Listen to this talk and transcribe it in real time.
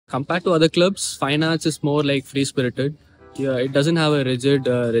Compared to other clubs, fine arts is more like free-spirited. Yeah, it doesn't have a rigid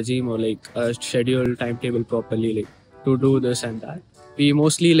regime or like a scheduled timetable properly, like to do this and that. We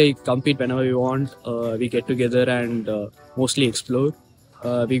mostly like compete whenever we want. We get together and mostly explore.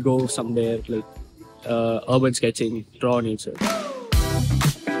 We go somewhere like urban sketching, draw nature.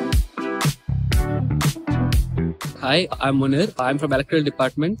 Hi, I'm Munir. I'm from electrical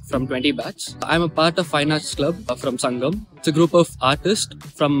department from 20 batch. I'm a part of Fine Arts Club from Sangam. It's a group of artists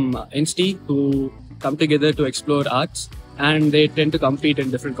from Insti who come together to explore arts, and they tend to compete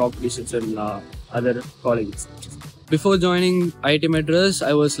in different competitions in other colleges. Before joining IIT Madras,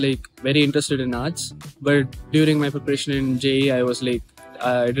 I was like very interested in arts, but during my preparation in JEE, I was like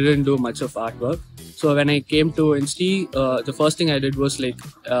I didn't do much of artwork. So when I came to Insti, the first thing I did was like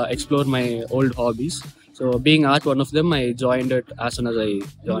explore my old hobbies. So being art one of them, I joined it as soon as I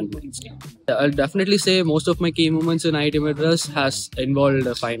joined Insti. I'll definitely say most of my key moments in IIT Madras has involved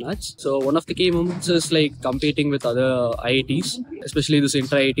fine arts. So one of the key moments is like competing with other IITs, especially this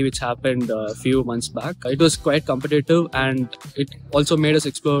intra-IIT which happened a few months back. It was quite competitive and it also made us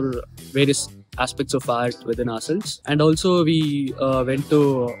explore various aspects of art within ourselves. And also we went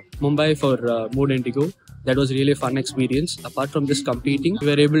to Mumbai for Mood Indigo. That was really a fun experience. Apart from this competing, we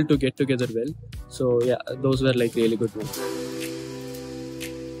were able to get together well. So yeah, those were like really good ones.